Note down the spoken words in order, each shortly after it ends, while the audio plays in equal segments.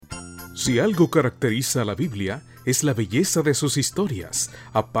Si algo caracteriza a la Biblia, es la belleza de sus historias,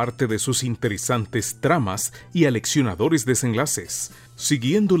 aparte de sus interesantes tramas y aleccionadores desenlaces,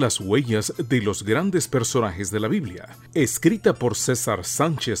 siguiendo las huellas de los grandes personajes de la Biblia, escrita por César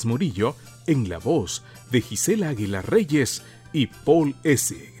Sánchez Murillo, en la voz de Gisela Aguilar Reyes y Paul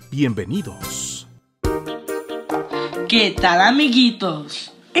S. Bienvenidos. ¿Qué tal,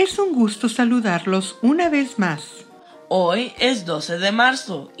 amiguitos? Es un gusto saludarlos una vez más. Hoy es 12 de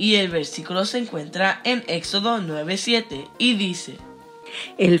marzo y el versículo se encuentra en Éxodo 9:7 y dice: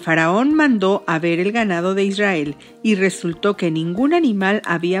 El faraón mandó a ver el ganado de Israel y resultó que ningún animal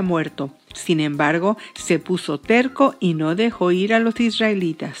había muerto. Sin embargo, se puso terco y no dejó ir a los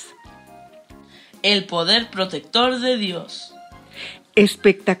israelitas. El poder protector de Dios.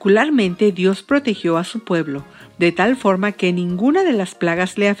 Espectacularmente, Dios protegió a su pueblo, de tal forma que ninguna de las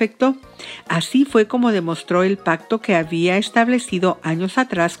plagas le afectó. Así fue como demostró el pacto que había establecido años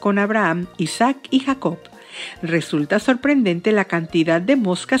atrás con Abraham, Isaac y Jacob. Resulta sorprendente la cantidad de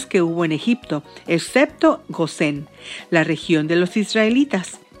moscas que hubo en Egipto, excepto Gosén, la región de los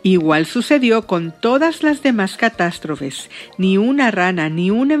israelitas. Igual sucedió con todas las demás catástrofes. Ni una rana,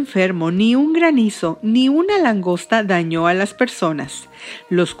 ni un enfermo, ni un granizo, ni una langosta dañó a las personas,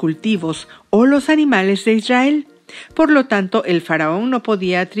 los cultivos o los animales de Israel. Por lo tanto, el faraón no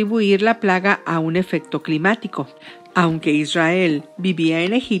podía atribuir la plaga a un efecto climático. Aunque Israel vivía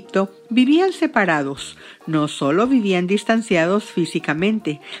en Egipto, vivían separados. No solo vivían distanciados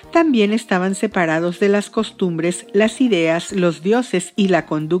físicamente, también estaban separados de las costumbres, las ideas, los dioses y la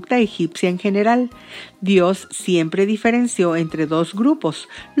conducta egipcia en general. Dios siempre diferenció entre dos grupos,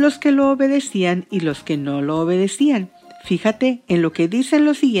 los que lo obedecían y los que no lo obedecían. Fíjate en lo que dicen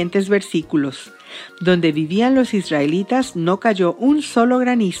los siguientes versículos. Donde vivían los israelitas no cayó un solo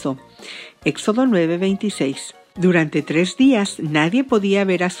granizo. Éxodo 9:26. Durante 3 días nadie podía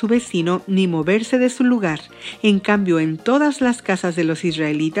ver a su vecino ni moverse de su lugar. En cambio, en todas las casas de los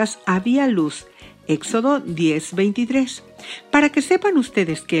israelitas había luz. Éxodo 10:23. Para que sepan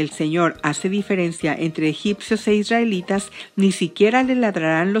ustedes que el Señor hace diferencia entre egipcios e israelitas, ni siquiera le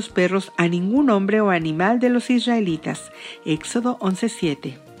ladrarán los perros a ningún hombre o animal de los israelitas. Éxodo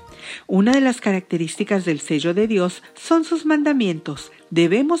 11:7. Una de las características del sello de Dios son sus mandamientos.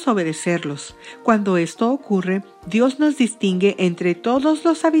 Debemos obedecerlos. Cuando esto ocurre, Dios nos distingue entre todos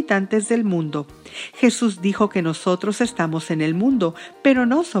los habitantes del mundo. Jesús dijo que nosotros estamos en el mundo, pero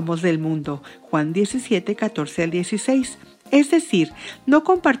no somos del mundo. Juan 17:14-16. Es decir, no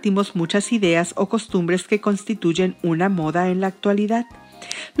compartimos muchas ideas o costumbres que constituyen una moda en la actualidad.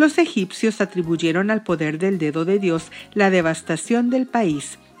 Los egipcios atribuyeron al poder del dedo de Dios la devastación del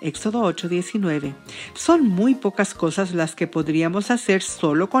país. Éxodo 8:19. Son muy pocas cosas las que podríamos hacer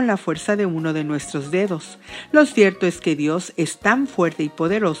solo con la fuerza de uno de nuestros dedos. Lo cierto es que Dios es tan fuerte y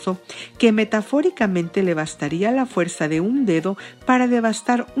poderoso que metafóricamente le bastaría la fuerza de un dedo para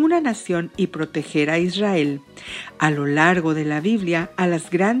devastar una nación y proteger a Israel. A lo largo de la Biblia, a las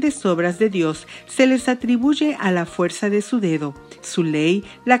grandes obras de Dios se les atribuye a la fuerza de su dedo, su ley,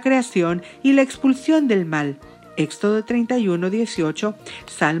 la creación y la expulsión del mal. Éxodo 31:18,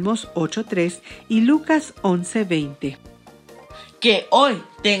 Salmos 8:3 y Lucas 11:20. Que hoy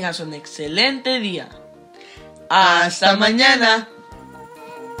tengas un excelente día. ¡Hasta mañana!